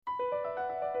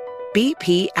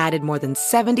BP added more than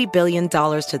 $70 billion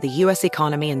to the U.S.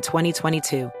 economy in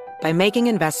 2022 by making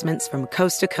investments from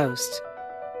coast to coast.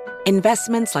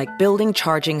 Investments like building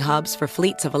charging hubs for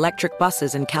fleets of electric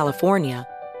buses in California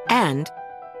and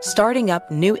starting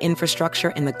up new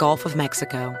infrastructure in the Gulf of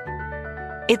Mexico.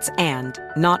 It's and,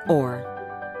 not or.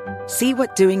 See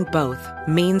what doing both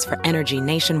means for energy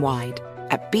nationwide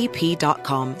at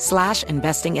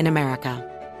bp.com/investing in America.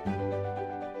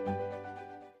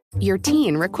 Your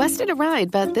teen requested a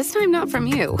ride, but this time not from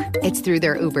you. It's through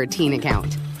their Uber teen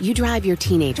account. You drive your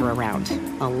teenager around,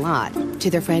 a lot,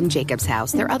 to their friend Jacob's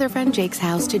house, their other friend Jake's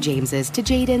house, to James's, to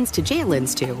Jaden's, to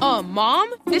Jalen's, to...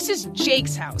 Mom? This is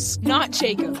Jake's house, not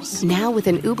Jacob's. Now with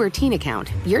an Uber teen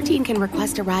account, your teen can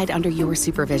request a ride under your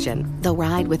supervision. They'll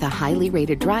ride with a highly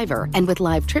rated driver, and with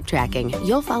live trip tracking,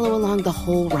 you'll follow along the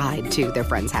whole ride to their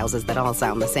friends' houses that all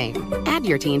sound the same. Add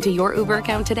your teen to your Uber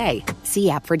account today. See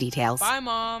app for details. Bye,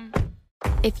 Mom.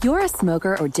 If you're a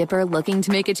smoker or dipper looking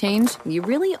to make a change, you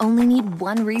really only need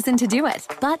one reason to do it.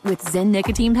 But with Zyn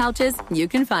nicotine pouches, you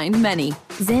can find many.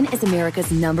 Zyn is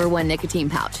America's #1 nicotine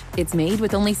pouch. It's made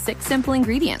with only 6 simple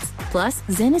ingredients. Plus,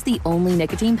 Zyn is the only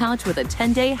nicotine pouch with a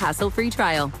 10-day hassle-free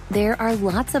trial. There are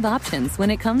lots of options when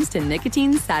it comes to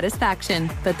nicotine satisfaction,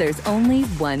 but there's only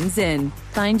one Zyn.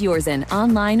 Find your Zyn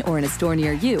online or in a store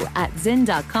near you at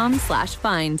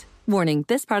zyn.com/find. Warning,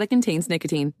 this product contains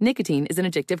nicotine. Nicotine is an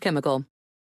addictive chemical.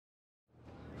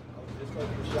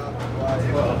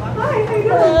 Hi, how you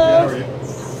doing?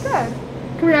 Good.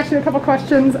 Can we ask you a couple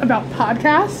questions about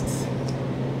podcasts?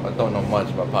 I don't know much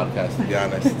about podcasts, to be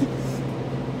honest.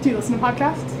 Do you listen to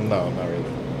podcasts? No, not really.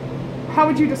 How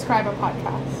would you describe a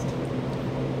podcast?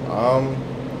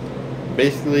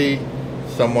 Basically,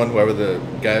 whoever the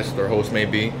guest or host may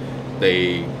be,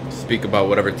 they speak about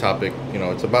whatever topic,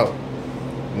 it's about,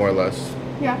 more or less.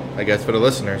 Yeah. I guess for the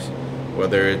listeners,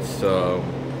 whether it's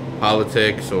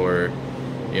politics or,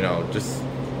 just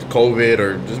COVID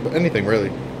or just anything really.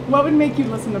 What would make you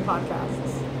listen to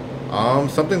podcasts?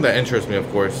 Something that interests me,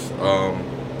 of course.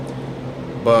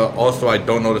 But also I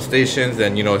don't know the stations,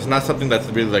 and it's not something that's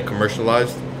really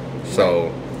commercialized, so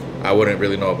I wouldn't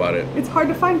really know about it. It's hard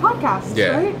to find podcasts,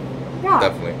 yeah, right? Yeah,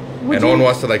 definitely. No one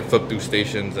wants to flip through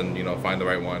stations and find the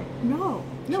right one. No,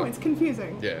 it's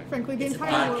confusing. Yeah. Frankly, the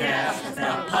entire world. Podcast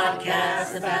about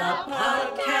podcasts about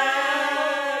podcasts.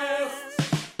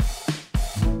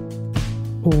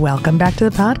 Welcome back to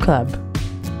the Pod Club.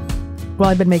 While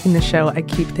I've been making this show, I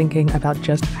keep thinking about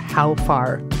just how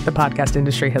far the podcast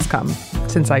industry has come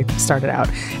since I started out.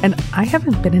 And I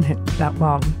haven't been in it that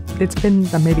long. It's been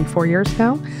maybe 4 years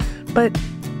now. But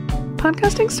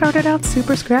podcasting started out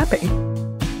super scrappy.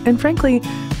 And frankly,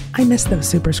 I miss those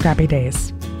super scrappy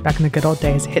days. Back in the good old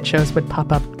days, hit shows would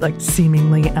pop up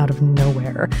seemingly out of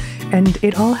nowhere. And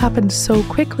it all happened so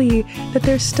quickly that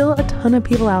there's still a ton of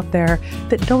people out there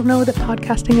that don't know that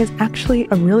podcasting is actually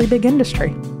a really big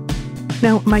industry.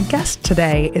 Now, my guest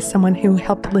today is someone who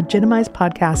helped legitimize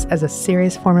podcasts as a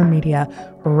serious form of media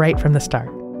right from the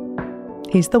start.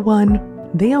 He's the one,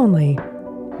 the only,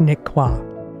 Nick Quah.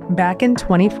 Back in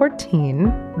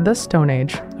 2014, the Stone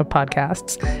Age of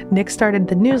podcasts, Nick started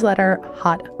the newsletter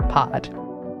Hot Pod.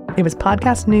 It was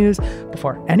podcast news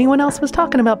before anyone else was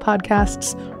talking about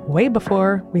podcasts, way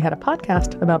before we had a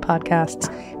podcast about podcasts,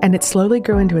 and it slowly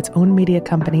grew into its own media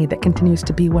company that continues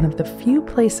to be one of the few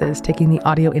places taking the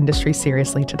audio industry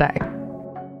seriously today.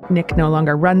 Nick no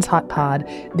longer runs Hot Pod.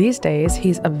 These days,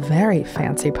 he's a very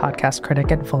fancy podcast critic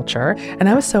at Vulture, and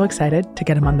I was so excited to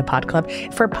get him on the Pod Club.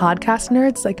 For podcast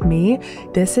nerds like me,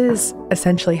 this is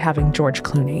essentially having George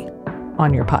Clooney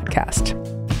on your podcast.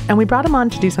 And we brought him on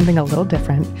to do something a little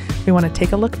different. We want to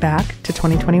take a look back to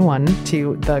 2021,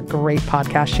 to the great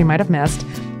podcast you might have missed,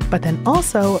 but then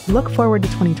also look forward to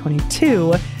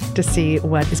 2022 to see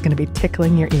what is going to be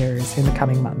tickling your ears in the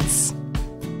coming months.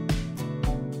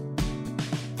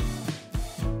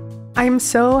 I'm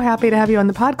so happy to have you on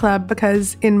the Pod Club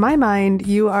because in my mind,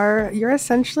 you're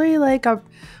essentially like a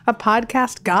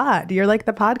podcast god. You're like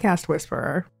the podcast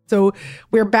whisperer. So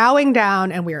we're bowing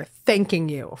down and we are thanking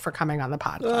you for coming on the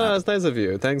Pod Club. Oh, that's nice of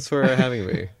you. Thanks for having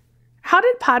me. How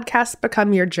did podcasts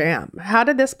become your jam? How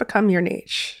did this become your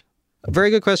niche? Very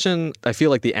good question. I feel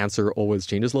like the answer always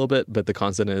changes a little bit, but the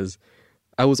constant is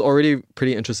I was already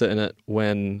pretty interested in it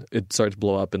when it started to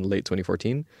blow up in late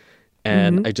 2014.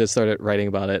 And I just started writing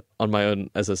about it on my own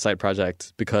as a side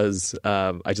project because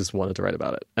I just wanted to write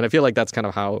about it. And I feel like that's kind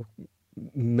of how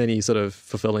many sort of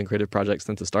fulfilling creative projects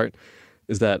tend to start,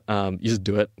 is that you just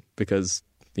do it because,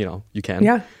 you can.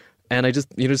 Yeah. And I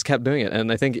just kept doing it.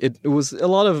 And I think it was a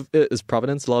lot of it is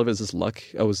providence. A lot of it is just luck.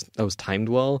 I was timed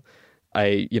well.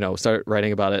 I, started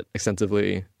writing about it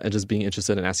extensively and just being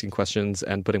interested in asking questions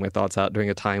and putting my thoughts out during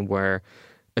a time where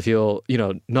I feel,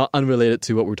 not unrelated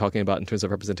to what we're talking about in terms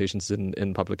of representations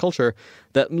in popular culture,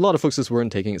 that a lot of folks just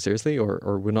weren't taking it seriously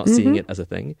or were not seeing it as a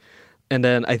thing. And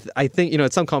then I think,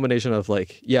 it's some combination of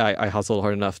like, I hustled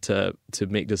hard enough to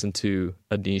make this into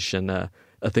a niche and a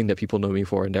thing that people know me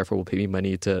for and therefore will pay me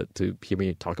money to hear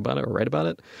me talk about it or write about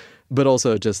it. But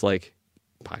also just like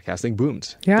podcasting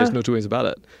boomed. Yeah. There's no two ways about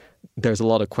it. There's a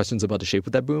lot of questions about the shape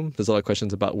of that boom. There's a lot of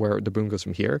questions about where the boom goes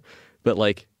from here. But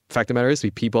like, fact of the matter is,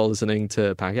 people are listening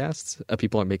to podcasts.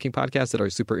 People are making podcasts that are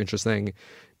super interesting,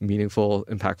 meaningful,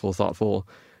 impactful, thoughtful.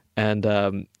 And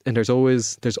there's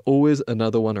always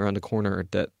another one around the corner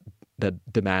that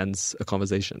demands a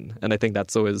conversation. And I think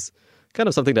that's always kind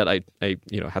of something that I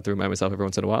have to remind myself every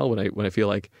once in a while when I feel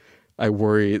like I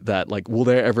worry that like, will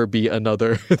there ever be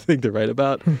another thing to write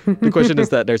about? The question is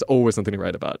that there's always something to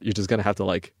write about. You're just gonna have to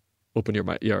like open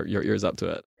your ears up to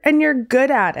it. And you're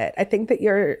good at it. I think that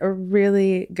you're a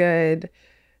really good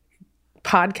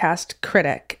podcast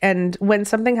critic. And when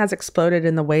something has exploded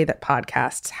in the way that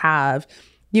podcasts have,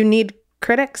 you need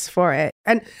critics for it.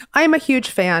 And I'm a huge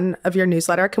fan of your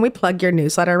newsletter. Can we plug your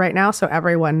newsletter right now so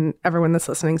everyone that's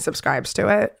listening subscribes to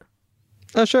it?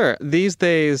 Oh, sure. These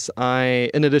days,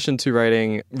 in addition to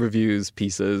writing reviews,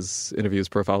 pieces, interviews,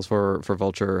 profiles for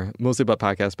Vulture, mostly about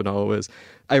podcasts, but not always,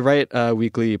 I write a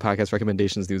weekly podcast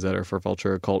recommendations newsletter for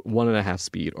Vulture called 1.5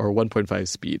 Speed or 1.5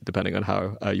 Speed, depending on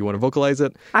how you want to vocalize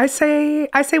it. I say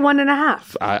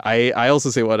 1.5. I also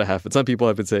say 1.5, but some people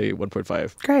have been saying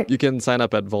 1.5. Great. You can sign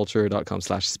up at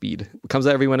vulture.com/speed. It comes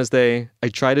out every Wednesday. I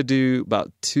try to do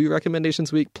about 2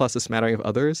 recommendations a week, plus a smattering of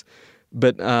others.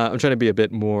 But I'm trying to be a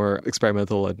bit more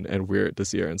experimental and weird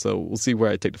this year. And so we'll see where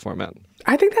I take the format.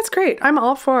 I think that's great. I'm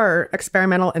all for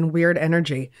experimental and weird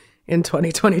energy in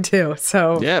 2022.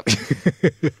 So yeah,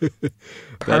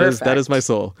 that is my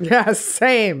soul. Yeah,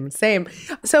 same.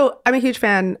 So I'm a huge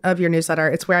fan of your newsletter.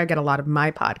 It's where I get a lot of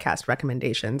my podcast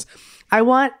recommendations. I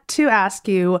want to ask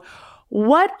you,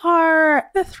 what are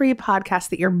the 3 podcasts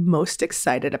that you're most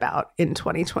excited about in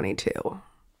 2022?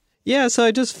 Yeah, so I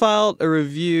just filed a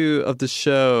review of the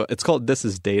show. It's called This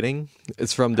Is Dating.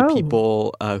 It's from the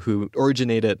people who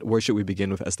originated Where Should We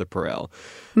Begin with Esther Perel.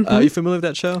 Are you familiar with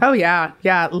that show? Oh, yeah.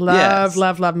 Yeah.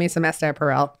 Love me some Esther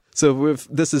Perel. So with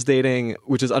This Is Dating,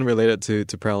 which is unrelated to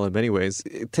Perel in many ways,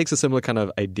 it takes a similar kind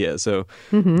of idea. So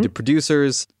the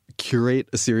producers curate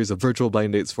a series of virtual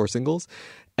blind dates for singles.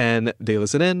 And they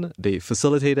listen in, they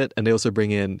facilitate it, and they also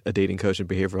bring in a dating coach and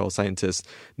behavioral scientist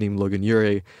named Logan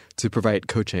Urey to provide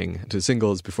coaching to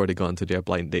singles before they go into their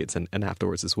blind dates and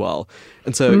afterwards as well.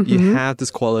 And so you have this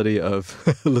quality of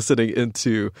listening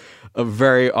into a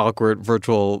very awkward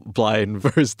virtual blind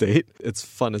first date. It's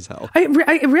fun as hell.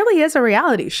 It really is a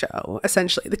reality show,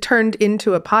 essentially, that turned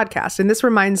into a podcast. And this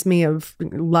reminds me of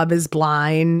Love is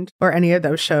Blind or any of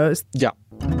those shows. Yeah.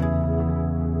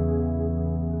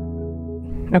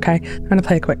 Okay, I'm going to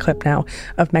play a quick clip now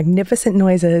of Magnificent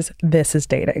Noises, This Is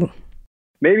Dating.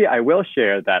 Maybe I will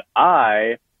share that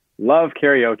I love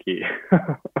karaoke.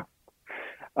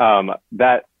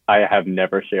 That I have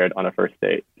never shared on a first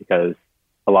date because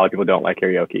a lot of people don't like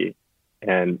karaoke.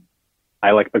 And I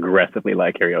aggressively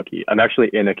like karaoke. I'm actually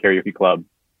in a karaoke club.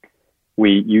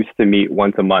 We used to meet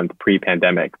once a month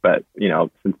pre-pandemic, but,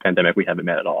 since pandemic, we haven't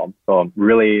met at all. So I'm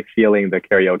really feeling the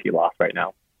karaoke loss right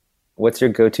now. What's your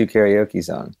go-to karaoke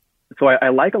song? So I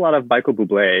like a lot of Michael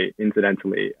Bublé,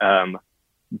 incidentally.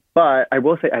 But I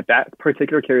will say at that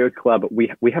particular karaoke club, we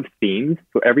have themes.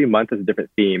 So every month is a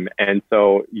different theme. And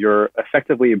so you're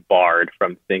effectively barred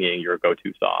from singing your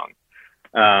go-to song.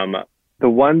 The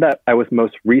one that I was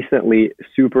most recently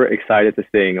super excited to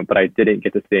sing, but I didn't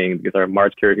get to sing because our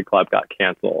March karaoke club got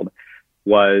canceled,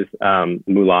 was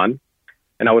Mulan.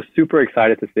 And I was super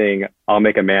excited to sing I'll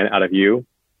Make a Man Out of You.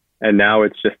 And now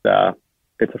it's just,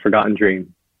 it's a forgotten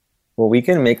dream. Well, we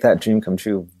can make that dream come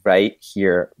true right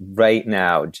here, right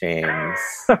now, James.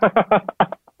 That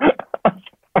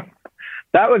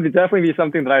would definitely be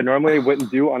something that I normally wouldn't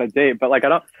do on a date. But I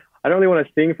don't really want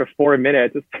to sing for 4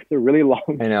 minutes. It's a really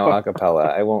long I know, a cappella.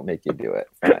 I won't make you do it.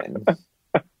 Fine.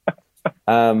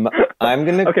 I'm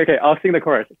going to... Okay, I'll sing the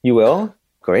chorus. You will?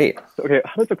 Great. Okay,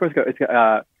 how does the chorus go? It's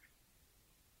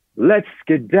let's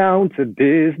get down to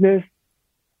business.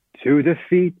 To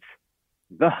defeat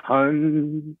the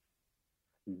Huns,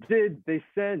 did they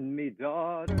send me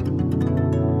daughter?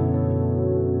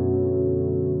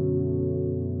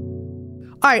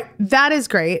 All right, that is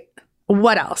great.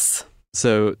 What else?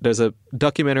 So there's a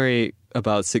documentary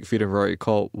about Siegfried and Roy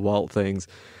called Wild Things.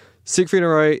 Siegfried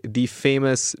and Roy, the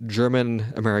famous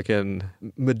German-American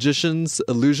magicians,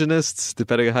 illusionists,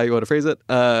 depending on how you want to phrase it,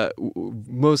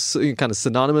 most kind of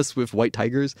synonymous with white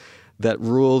tigers that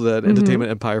ruled an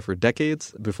entertainment empire for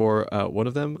decades before one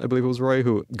of them, I believe it was Roy,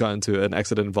 who got into an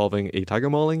accident involving a tiger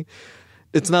mauling.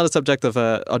 It's not a subject of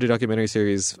an audio documentary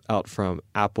series out from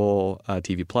Apple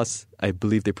TV Plus. I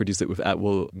believe they produced it with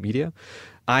Atwell Media.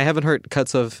 I haven't heard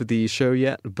cuts of the show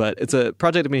yet, but it's a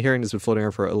project I've been hearing that's been floating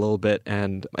around for a little bit.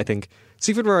 And I think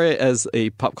Siegfried and Roy as a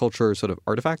pop culture sort of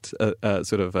artifact,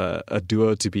 sort of a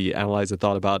duo to be analyzed and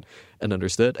thought about and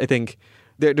understood. I think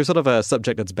they're sort of a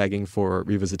subject that's begging for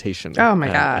revisitation. Oh my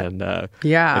God. And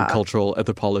cultural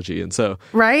anthropology. And so,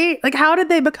 right? Like, how did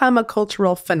they become a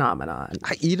cultural phenomenon?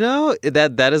 You know,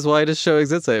 that is why this show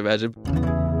exists, I imagine.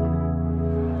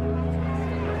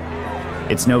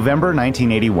 It's November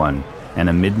 1981, and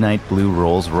a midnight blue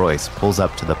Rolls-Royce pulls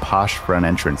up to the posh front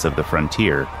entrance of the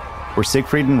Frontier, where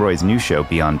Siegfried and Roy's new show,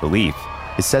 Beyond Belief,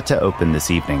 is set to open this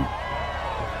evening.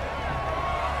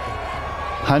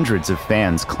 Hundreds of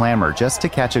fans clamor just to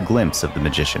catch a glimpse of the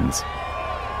magicians.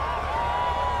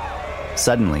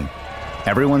 Suddenly,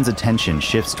 everyone's attention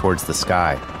shifts towards the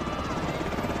sky.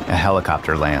 A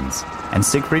helicopter lands, and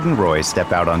Siegfried and Roy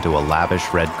step out onto a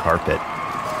lavish red carpet.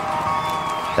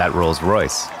 That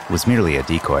Rolls-Royce was merely a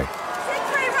decoy.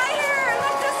 Siegfried, right here!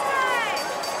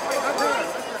 Look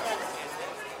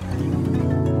this way!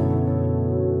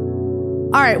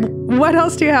 All right, what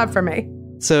else do you have for me?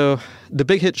 So the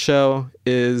big hit show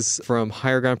is from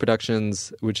Higher Ground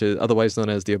Productions, which is otherwise known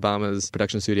as the Obama's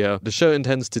production studio. The show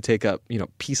intends to take up,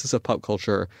 pieces of pop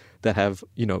culture that have,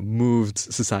 moved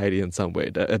society in some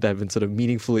way, that have been sort of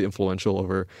meaningfully influential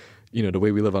over, the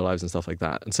way we live our lives and stuff like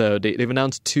that. And so they've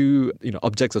announced two,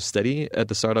 objects of study at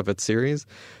the start of its series.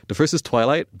 The first is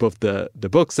Twilight, both the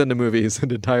books and the movies,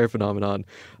 and the entire phenomenon.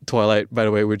 Twilight, by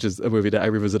the way, which is a movie that I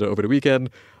revisited over the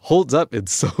weekend, holds up in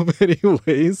so many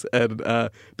ways and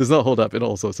does not hold up in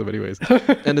also so many ways.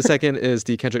 And the second is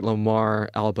the Kendrick Lamar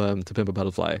album, To Pimp a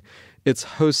Butterfly. It's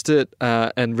hosted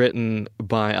and written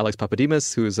by Alex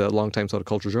Papadimos, who is a longtime sort of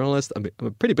cultural journalist. I'm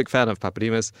a pretty big fan of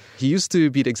Papadimos. He used to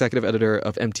be the executive editor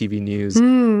of MTV News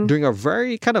during a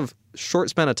very kind of short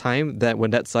span of time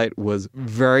when that site was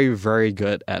very, very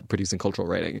good at producing cultural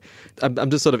writing.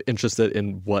 I'm just sort of interested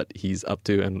in what he's up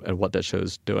to and what that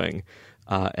show's doing.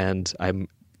 And I'm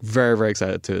very, very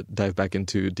excited to dive back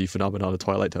into the phenomenon of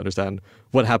Twilight to understand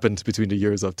what happened between the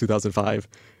years of 2005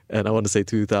 and I want to say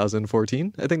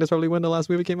 2014. I think that's probably when the last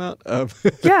movie came out.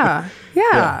 Yeah.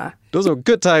 Those are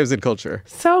good times in culture.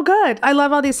 So good. I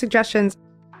love all these suggestions.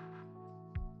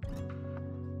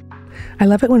 I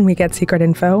love it when we get secret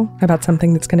info about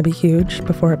something that's going to be huge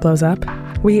before it blows up.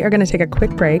 We are going to take a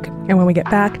quick break, and when we get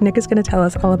back, Nick is going to tell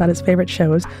us all about his favorite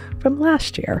shows from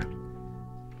last year.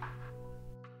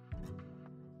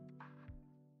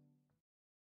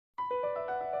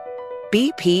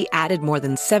 BP added more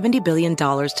than $70 billion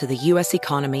to the U.S.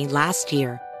 economy last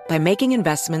year by making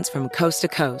investments from coast to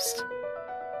coast.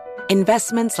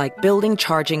 Investments like building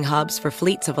charging hubs for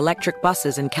fleets of electric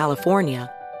buses in California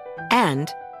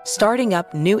and starting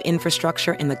up new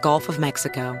infrastructure in the Gulf of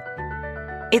Mexico.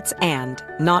 It's and,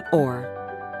 not or.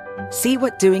 See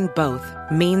what doing both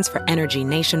means for energy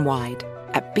nationwide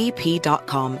at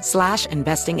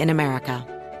bp.com/investing in America.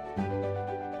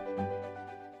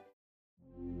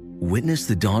 Witness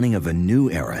the dawning of a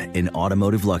new era in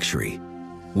automotive luxury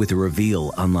with a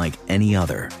reveal unlike any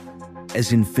other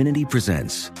as Infiniti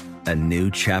presents a new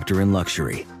chapter in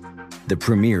luxury, the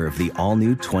premiere of the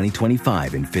all-new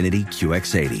 2025 Infiniti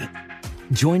QX80.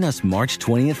 Join us March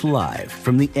 20th live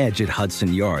from the Edge at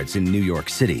Hudson Yards in New York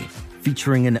City,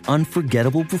 featuring an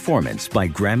unforgettable performance by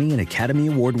Grammy and Academy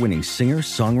Award-winning singer,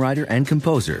 songwriter, and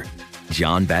composer,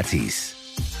 Jon Batiste.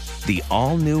 The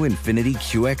all-new Infiniti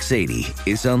QX80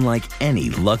 is unlike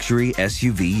any luxury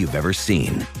SUV you've ever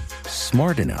seen.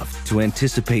 Smart enough to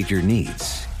anticipate your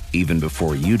needs, even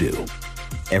before you do.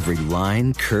 Every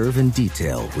line, curve, and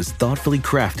detail was thoughtfully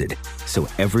crafted, so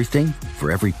everything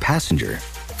for every passenger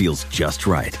feels just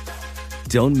right.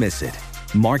 Don't miss it.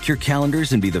 Mark your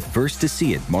calendars and be the first to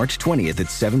see it March 20th at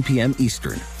 7 p.m.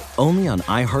 Eastern, only on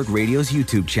iHeartRadio's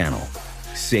YouTube channel.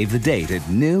 Save the date at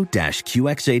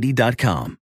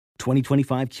new-QX80.com.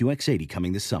 2025 QX80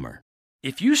 coming this summer.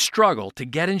 If you struggle to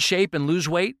get in shape and lose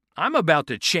weight, I'm about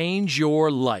to change your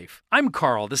life. I'm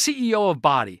Carl, the CEO of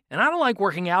Body, and I don't like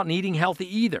working out and eating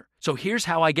healthy either. So here's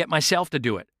how I get myself to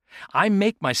do it. I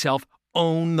make myself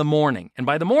own the morning. And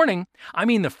by the morning, I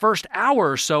mean the first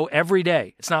hour or so every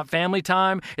day. It's not family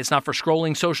time. It's not for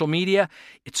scrolling social media.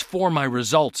 It's for my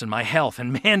results and my health.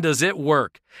 And man, does it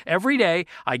work. Every day,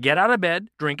 I get out of bed,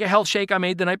 drink a health shake I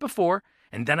made the night before,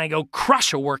 And then I go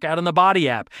crush a workout in the Body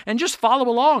app and just follow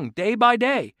along day by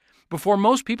day. Before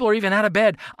most people are even out of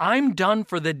bed, I'm done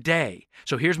for the day.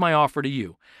 So here's my offer to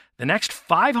you. The next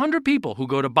 500 people who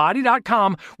go to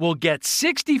Body.com will get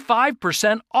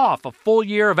 65% off a full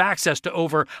year of access to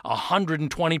over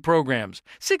 120 programs.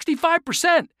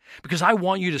 65%! Because I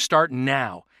want you to start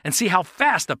now and see how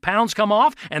fast the pounds come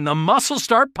off and the muscles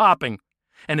start popping.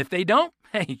 And if they don't,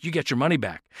 hey, you get your money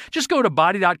back. Just go to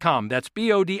Body.com, that's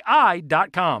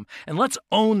BODI.com, and let's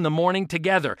own the morning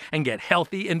together and get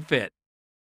healthy and fit.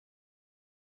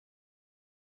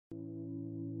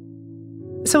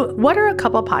 So what are a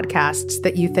couple podcasts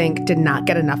that you think did not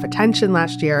get enough attention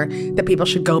last year that people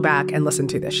should go back and listen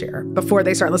to this year before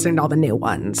they start listening to all the new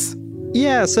ones?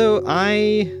 Yeah, so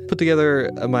I put together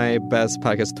my best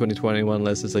podcast 2021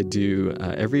 list as I do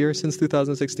every year since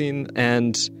 2016.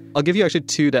 And I'll give you actually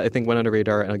two that I think went under the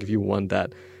radar, and I'll give you one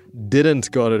that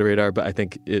didn't go under the radar, but I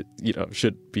think it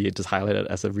should be just highlighted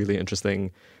as a really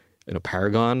interesting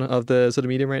paragon of the sort of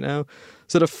medium right now.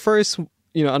 So the first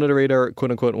under the radar, quote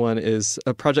unquote, one is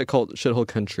a project called Shithole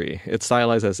Country. It's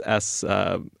stylized as *****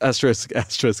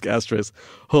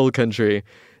 Whole Country.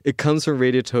 It comes from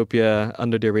Radiotopia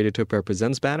under their Radiotopia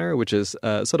Presents banner, which is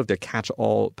sort of their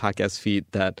catch-all podcast feed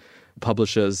that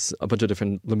publishes a bunch of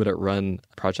different limited run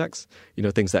projects,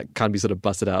 things that can't be sort of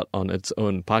busted out on its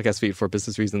own podcast feed for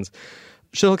business reasons.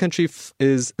 Shithole Country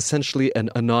is essentially an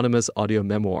anonymous audio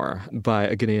memoir by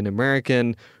a Ghanaian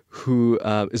American who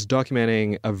is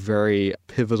documenting a very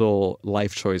pivotal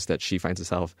life choice that she finds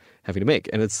herself having to make.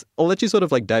 And I'll let you sort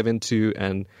of like dive into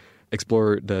and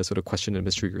explore the sort of question and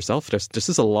mystery yourself. There's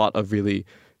just a lot of really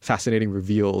fascinating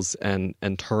reveals and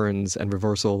turns and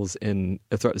reversals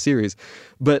throughout the series.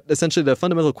 But essentially the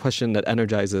fundamental question that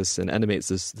energizes and animates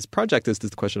this project is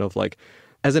this question of like,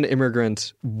 as an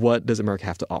immigrant, what does America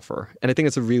have to offer? And I think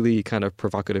it's a really kind of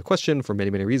provocative question for many,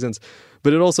 many reasons.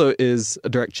 But it also is a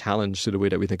direct challenge to the way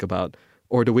that we think about,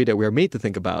 or the way that we are made to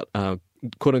think about,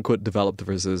 quote unquote, developed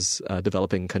versus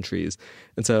developing countries.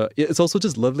 And so it's also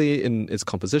just lovely in its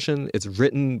composition. It's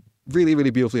written really,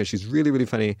 really beautifully, and she's really, really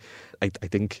funny. I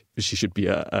think she should be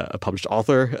a published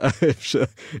author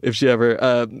if she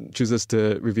ever chooses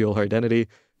to reveal her identity.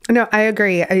 No, I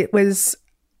agree. It was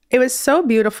so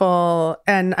beautiful,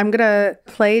 and I'm going to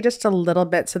play just a little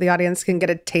bit so the audience can get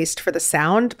a taste for the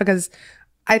sound, because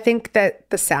I think that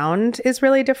the sound is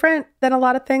really different than a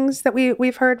lot of things that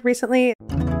we've heard recently.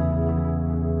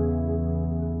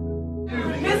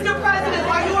 Mr. President,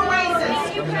 are you a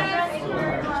racist?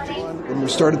 When we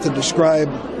started to describe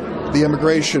the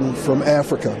immigration from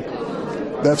Africa,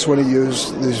 that's when he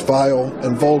used these vile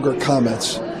and vulgar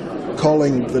comments,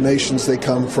 calling the nations they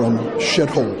come from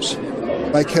shitholes.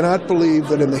 I cannot believe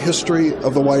that in the history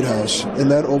of the White House, in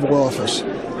that Oval Office,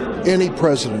 any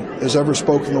president has ever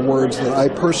spoken the words that I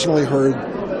personally heard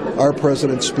our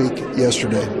president speak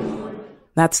yesterday.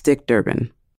 That's Dick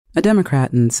Durbin, a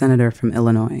Democrat and senator from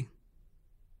Illinois.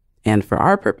 And for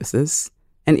our purposes,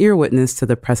 an ear witness to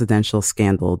the presidential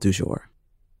scandal du jour.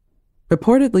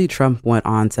 Reportedly, Trump went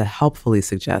on to helpfully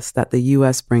suggest that the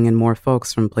U.S. bring in more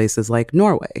folks from places like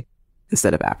Norway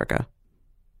instead of Africa.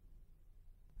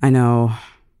 I know.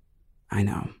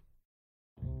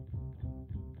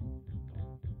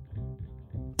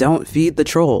 Don't feed the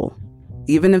troll,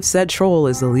 even if said troll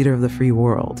is the leader of the free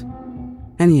world.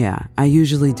 And yeah, I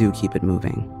usually do keep it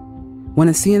moving. When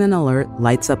a CNN alert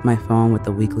lights up my phone with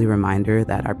the weekly reminder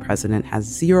that our president has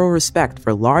zero respect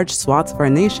for large swaths of our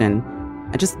nation,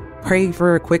 I just pray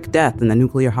for a quick death and the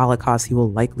nuclear holocaust he will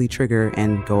likely trigger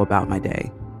and go about my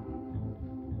day.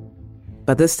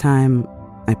 But this time,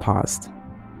 I paused.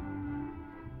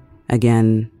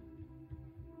 Again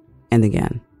and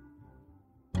again.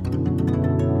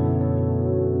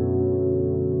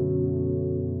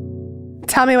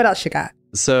 Tell me what else you got.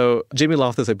 So Jamie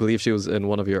Loftus, I believe she was in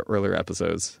one of your earlier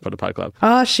episodes for the Pod Club.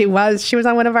 Oh, she was. She was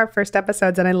on one of our first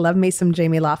episodes, and I love me some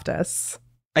Jamie Loftus.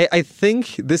 I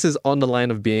think this is on the line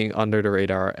of being under the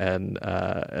radar and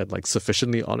like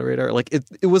sufficiently on the radar. Like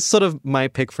it was sort of my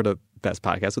pick for the best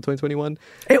podcast of 2021.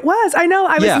 It was. I know.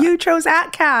 You chose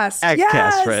AtCast.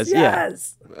 AtCast, Fred.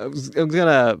 Yes. Yeah. I'm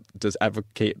gonna just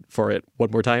advocate for it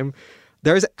one more time.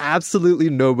 There's absolutely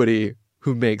nobody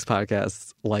who makes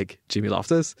podcasts like Jamie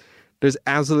Loftus. There's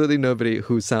absolutely nobody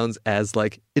who sounds as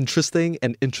like interesting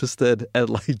and interested and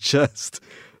like just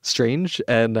strange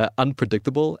and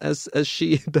unpredictable as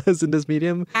she does in this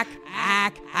medium.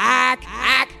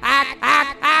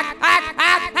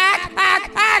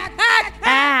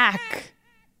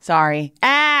 Sorry.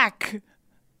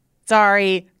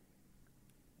 Sorry.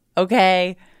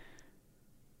 Okay.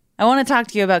 I want to talk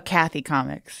to you about Kathy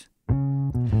Comics.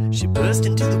 She burst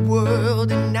into the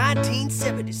world in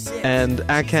 1976. And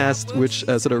ACTCast, which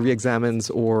sort of re-examines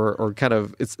or kind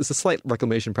of, it's a slight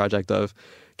reclamation project of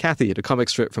Kathy, the comic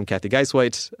strip from Kathy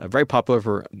Geiswhite, very popular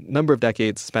for a number of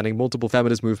decades, spanning multiple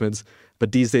feminist movements,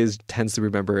 but these days tends to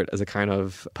remember it as a kind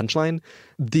of punchline.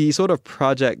 The sort of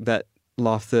project that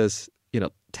Loftus,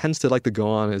 tends to like to go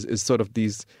on is sort of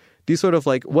these sort of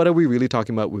like, what are we really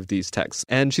talking about with these texts?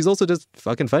 And she's also just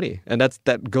fucking funny. And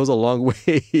that goes a long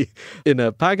way in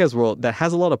a podcast world that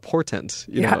has a lot of portent,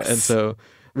 you know? And so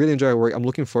really enjoy her work. I'm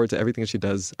looking forward to everything that she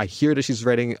does. I hear that she's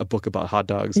writing a book about hot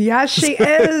dogs. Yes, she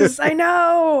is. I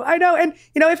know. And,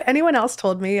 if anyone else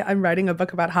told me I'm writing a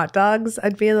book about hot dogs,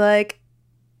 I'd be like,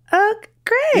 oh,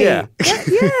 great. Yeah.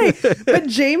 Yay. But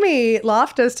Jamie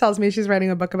Loftus tells me she's writing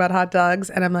a book about hot dogs.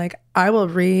 And I'm like, I will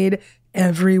read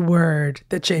every word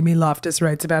that Jamie Loftus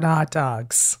writes about hot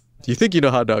dogs. You think you know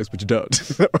hot dogs, but you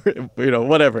don't. Or,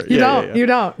 whatever. You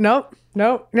don't. Nope.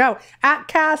 No.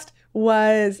 ACTCast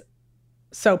was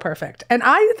so perfect. And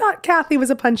I thought Kathy was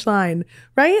a punchline,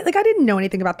 right? Like, I didn't know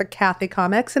anything about the Kathy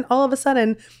comics. And all of a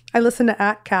sudden, I listened to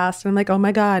ACTCast and I'm like, oh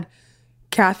my God,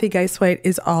 Kathy Geiswhite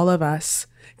is all of us.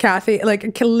 Kathy,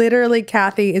 like literally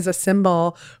Kathy is a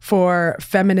symbol for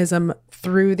feminism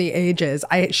through the ages.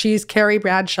 She's Carrie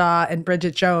Bradshaw and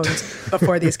Bridget Jones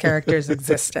before these characters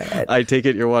existed. I take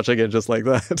it you're watching it just like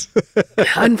that.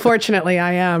 Unfortunately,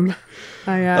 I am.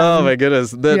 Oh my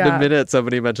goodness. The minute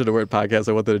somebody mentioned the word podcast,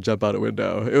 I wanted to jump out a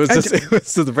window. It was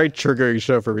just a very triggering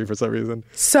show for me for some reason.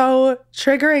 So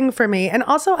triggering for me. And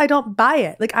also I don't buy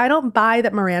it. Like, I don't buy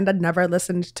that Miranda never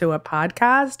listened to a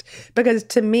podcast, because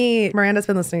to me, Miranda's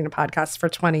been listening to podcasts for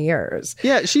 20 years.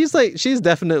 Yeah, she's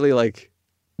definitely like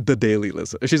the daily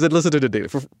listen. She said listen to the daily,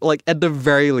 for like at the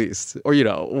very least, or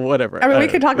whatever. I mean, we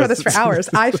could talk about this for hours.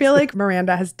 I feel like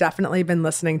Miranda has definitely been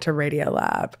listening to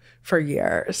Radiolab for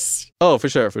years. Oh, for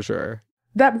sure.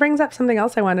 That brings up something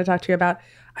else I wanted to talk to you about.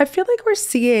 I feel like we're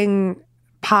seeing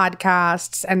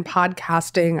podcasts and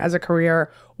podcasting as a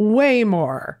career way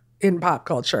more in pop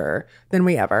culture than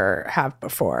we ever have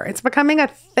before. It's becoming a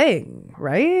thing,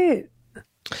 right?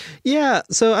 Yeah.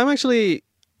 So I'm actually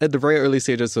at the very early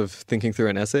stages of thinking through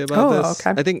an essay about this.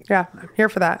 Okay. I think, I'm here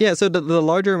for that. Yeah, so the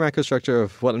larger macro structure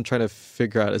of what I'm trying to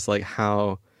figure out is like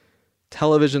how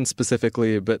television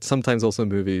specifically, but sometimes also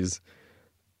movies,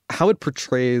 how it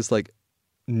portrays like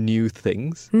new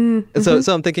things. And so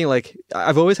I'm thinking like,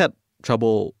 I've always had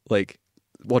trouble like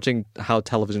watching how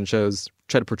television shows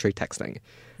try to portray texting.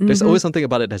 There's always something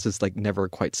about it that's just like never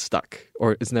quite stuck,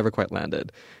 or it's never quite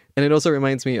landed. And it also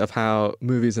reminds me of how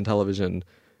movies and television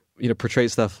portray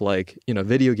stuff like,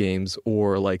 video games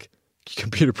or like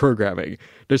computer programming.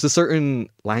 There's a certain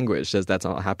language that's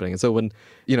not happening. And so when,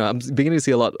 I'm beginning to see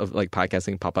a lot of like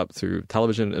podcasting pop up through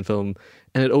television and film,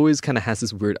 and it always kind of has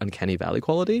this weird uncanny valley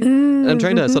quality. And I'm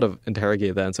trying to sort of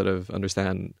interrogate that and sort of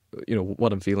understand,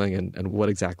 what I'm feeling and what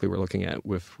exactly we're looking at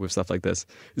with stuff like this.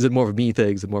 Is it more of a me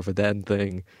thing? Is it more of a Dan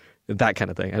thing? That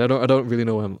kind of thing. And I don't really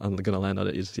know when I'm going to land on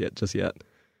it just yet.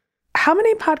 How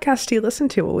many podcasts do you listen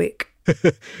to a week?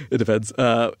 It depends.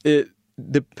 It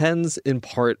depends in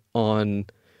part on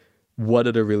what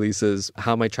are the releases,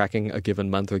 how am I tracking a given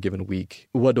month or a given week,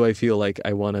 what do I feel like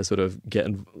I want to sort of get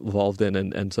involved in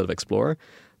and sort of explore.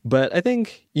 But I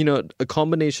think, a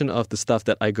combination of the stuff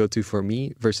that I go to for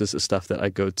me versus the stuff that I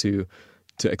go to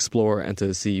explore and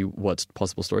to see what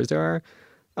possible stories there are.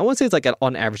 I want to say it's like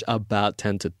on average about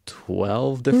 10 to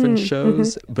 12 different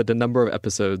shows, but the number of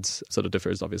episodes sort of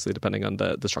differs, obviously, depending on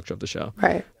the structure of the show.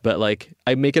 Right. But like,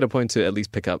 I make it a point to at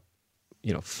least pick up,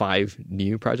 5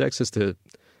 new projects just to,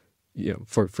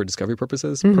 for discovery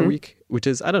purposes per week, which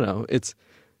is, I don't know, it's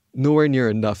nowhere near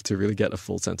enough to really get a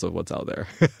full sense of what's out there.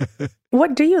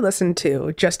 What do you listen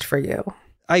to just for you?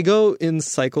 I go in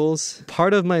cycles.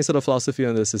 Part of my sort of philosophy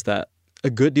on this is that a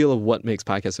good deal of what makes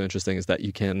podcasts so interesting is that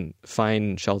you can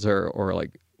find shelter or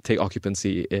like take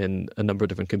occupancy in a number of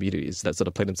different communities that sort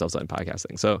of play themselves out in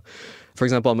podcasting. So, for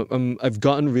example, I've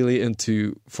gotten really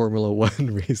into Formula One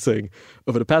racing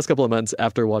over the past couple of months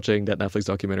after watching that Netflix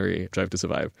documentary, Drive to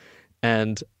Survive.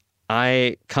 And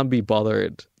I can't be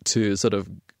bothered to sort of,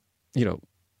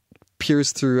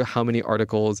 pierce through how many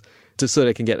articles just so that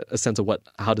I can get a sense of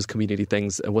how this community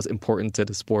thinks and what's important to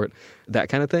the sport, that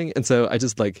kind of thing. And so I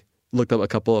just looked up a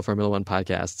couple of Formula One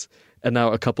podcasts, and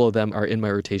now a couple of them are in my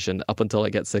rotation up until I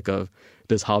get sick of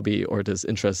this hobby or this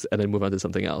interest and then move on to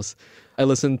something else. I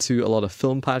listen to a lot of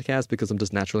film podcasts because I'm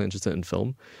just naturally interested in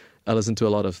film. I listen to a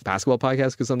lot of basketball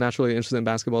podcasts because I'm naturally interested in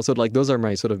basketball. So those are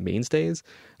my sort of mainstays.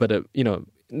 But,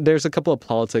 there's a couple of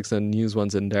politics and news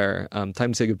ones in there. Time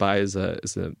to Say Goodbye is a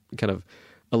kind of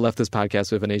a leftist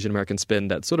podcast with an Asian American spin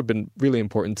that's sort of been really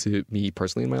important to me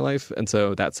personally in my life. And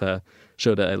so that's a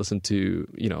show that I listen to,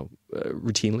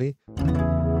 routinely.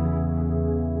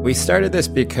 We started this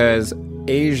because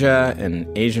Asia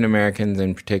and Asian Americans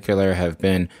in particular have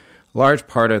been a large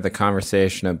part of the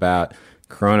conversation about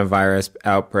coronavirus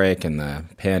outbreak and the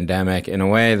pandemic in a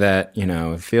way that,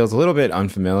 feels a little bit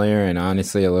unfamiliar and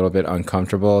honestly a little bit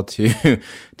uncomfortable to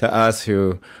us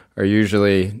who are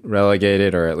usually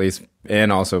relegated or at least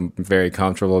and also very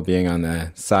comfortable being on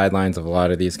the sidelines of a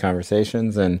lot of these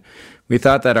conversations. And we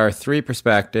thought that our three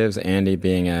perspectives, Andy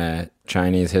being a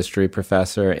Chinese history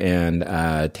professor and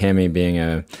Tammy being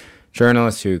a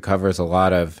journalist who covers a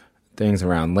lot of things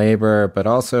around labor, but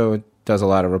also does a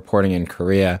lot of reporting in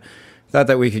Korea, thought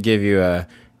that we could give you a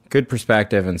good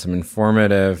perspective and some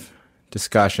informative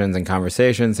discussions and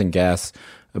conversations and guests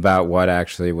about what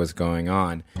actually was going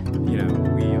on. We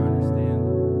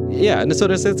understand. Yeah, and so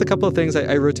there's a couple of things.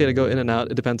 I rotate, I go in and out.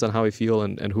 It depends on how I feel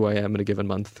and who I am in a given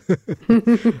month.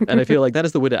 And I feel like that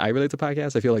is the way that I relate to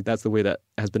podcasts. I feel like that's the way that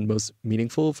has been most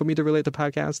meaningful for me to relate to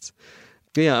podcasts.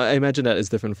 Yeah, I imagine that is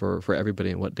different for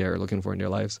everybody and what they're looking for in their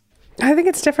lives. I think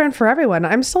it's different for everyone.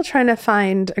 I'm still trying to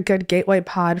find a good gateway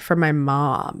pod for my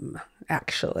mom,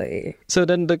 actually. So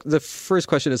then the first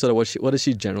question is sort of what is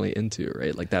she generally into,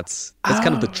 right? Like that's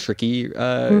kind of the tricky,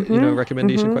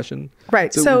 recommendation question.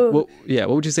 Right. So what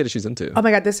would you say that she's into? Oh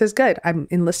my God, this is good. I'm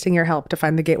enlisting your help to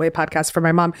find the gateway podcast for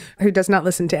my mom, who does not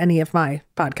listen to any of my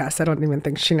podcasts. I don't even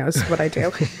think she knows what I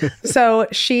do. So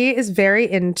she is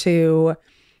very into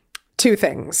two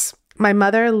things. My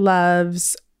mother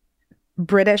loves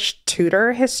British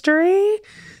Tudor history.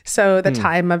 So the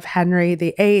time of Henry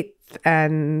VIII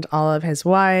and all of his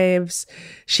wives.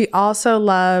 She also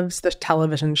loves the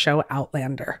television show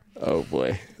Outlander. Oh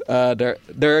boy. There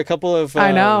are a couple of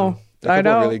I know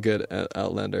really good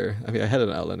Outlander. I mean, I had an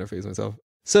Outlander phase myself.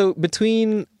 So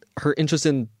between her interest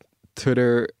in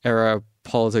Tudor era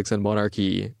politics and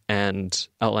monarchy and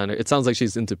Outlander, it sounds like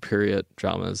she's into period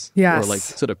dramas. Yes. Or like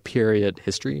sort of period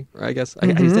history, I guess. I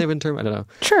use that even term? I don't know.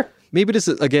 Sure. Maybe this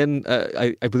is, again,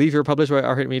 I believe you're published by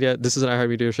iHeartMedia. This is an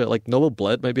iHeartMedia show. Like Noble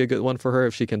Blood might be a good one for her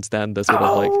if she can stand the sort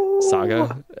of like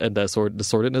saga and the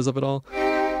sordidness of it all.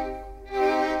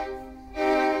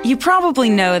 You probably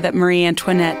know that Marie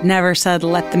Antoinette never said,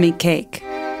 "Let them eat cake."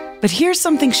 But here's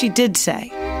something she did say.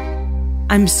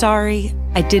 "I'm sorry,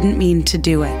 I didn't mean to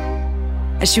do it."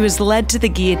 As she was led to the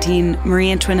guillotine, Marie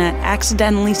Antoinette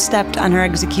accidentally stepped on her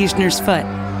executioner's foot.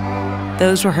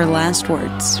 Those were her last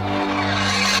words.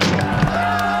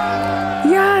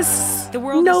 Yes!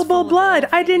 Noble Blood.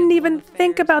 I didn't even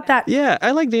think about that. Yeah,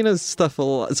 I like Dana's stuff a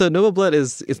lot. So Noble Blood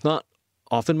it's not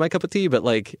often my cup of tea, but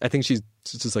like I think she's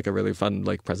just like a really fun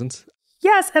like presence.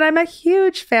 Yes, and I'm a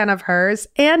huge fan of hers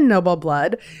and Noble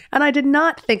Blood. And I did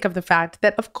not think of the fact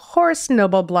that, of course,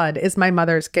 Noble Blood is my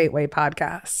mother's gateway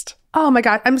podcast. Oh my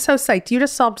God, I'm so psyched. You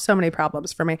just solved so many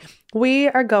problems for me. We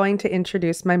are going to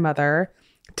introduce my mother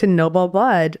to Noble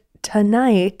Blood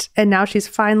tonight. And now she's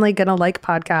finally going to like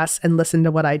podcasts and listen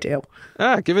to what I do.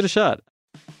 Give it a shot.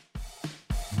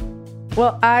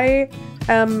 Well, I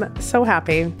am so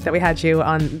happy that we had you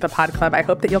on the Pod Club. I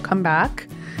hope that you'll come back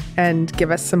and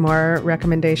give us some more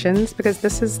recommendations because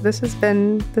this has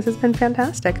been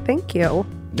fantastic. Thank you.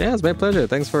 Yeah, it's my pleasure.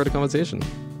 Thanks for the conversation.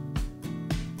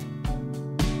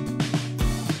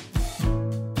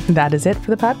 That is it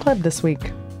for the Pod Club this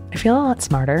week. I feel a lot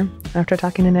smarter after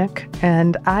talking to Nick,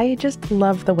 and I just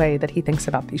love the way that he thinks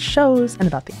about these shows and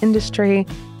about the industry.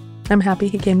 I'm happy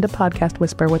he came to Podcast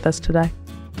Whisper with us today.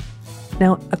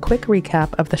 Now, a quick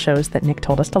recap of the shows that Nick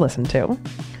told us to listen to.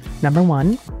 Number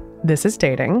 1, This Is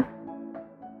Dating.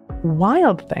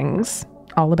 Wild Things,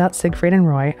 all about Siegfried and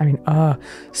Roy. I mean,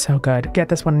 so good. Get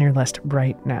this one on your list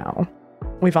right now.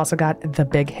 We've also got The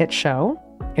Big Hit Show.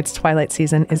 Its Twilight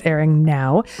season is airing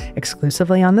now,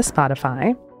 exclusively on the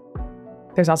Spotify.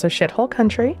 There's also Shithole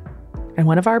Country, and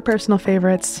one of our personal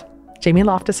favorites, Jamie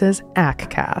Loftus's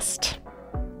Ackcast.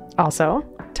 Also,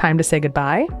 Time to Say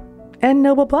Goodbye, and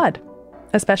Noble Blood,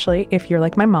 especially if you're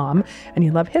like my mom and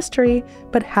you love history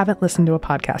but haven't listened to a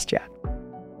podcast yet.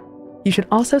 You should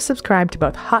also subscribe to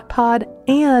both Hot Pod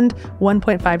and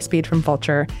 1.5 Speed from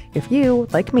Vulture if you,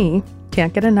 like me,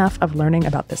 can't get enough of learning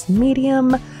about this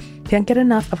medium, can't get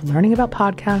enough of learning about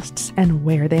podcasts and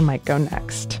where they might go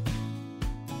next.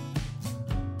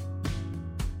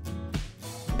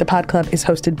 The Pod Club is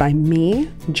hosted by me,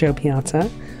 Joe Piazza.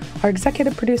 Our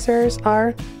executive producers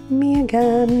are me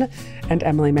again and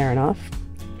Emily Marinoff.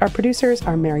 Our producers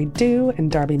are Mary Dew and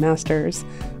Darby Masters.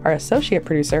 Our associate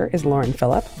producer is Lauren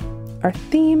Phillip. Our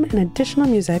theme and additional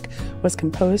music was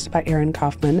composed by Aaron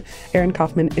Kaufman. Aaron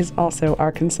Kaufman is also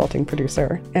our consulting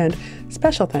producer. And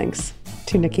special thanks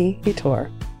to Nikki Vitor.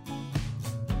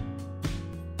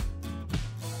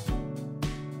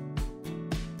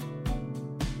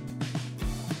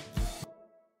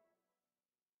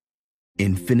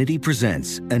 Infiniti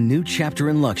presents a new chapter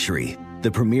in luxury,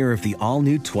 the premiere of the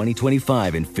all-new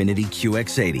 2025 Infiniti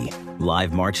QX80,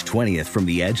 live March 20th from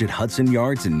the Edge at Hudson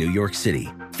Yards in New York City,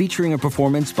 featuring a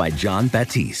performance by John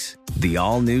Batiste. The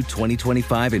all-new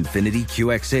 2025 Infiniti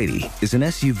QX80 is an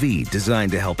SUV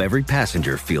designed to help every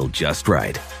passenger feel just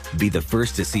right. Be the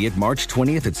first to see it March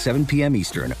 20th at 7 p.m.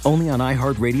 Eastern, only on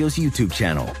iHeartRadio's YouTube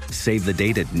channel. Save the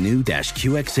date at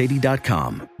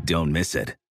new-QX80.com. Don't miss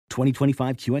it.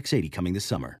 2025 QX80 coming this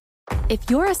summer. If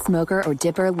you're a smoker or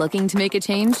dipper looking to make a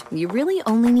change, you really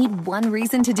only need one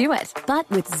reason to do it. But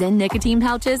with Zyn nicotine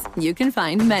pouches, you can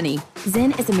find many.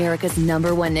 Zyn is America's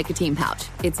 #1 nicotine pouch.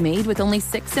 It's made with only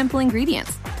 6 simple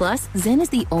ingredients. Plus, Zyn is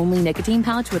the only nicotine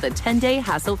pouch with a 10-day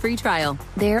hassle-free trial.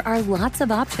 There are lots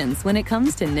of options when it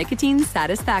comes to nicotine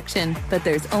satisfaction, but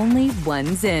there's only one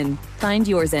Zyn. Find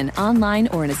your Zyn online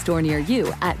or in a store near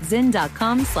you at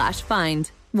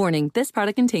zyn.com/find. Warning, this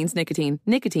product contains nicotine.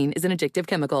 Nicotine is an addictive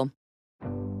chemical.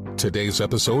 Today's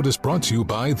episode is brought to you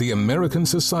by the American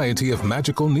Society of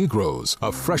Magical Negroes,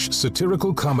 a fresh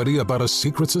satirical comedy about a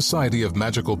secret society of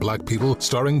magical black people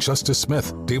starring Justice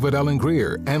Smith, David Allen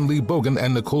Greer, Ann Lee Bogan,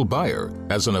 and Nicole Byer.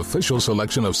 As an official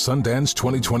selection of Sundance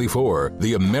 2024,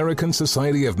 the American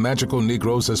Society of Magical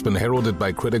Negroes has been heralded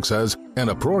by critics as an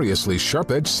uproariously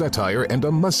sharp-edged satire and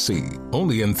a must-see.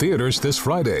 Only in theaters this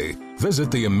Friday. Visit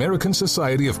the American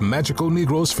Society of Magical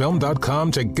Negroes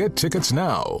film.com to get tickets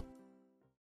now.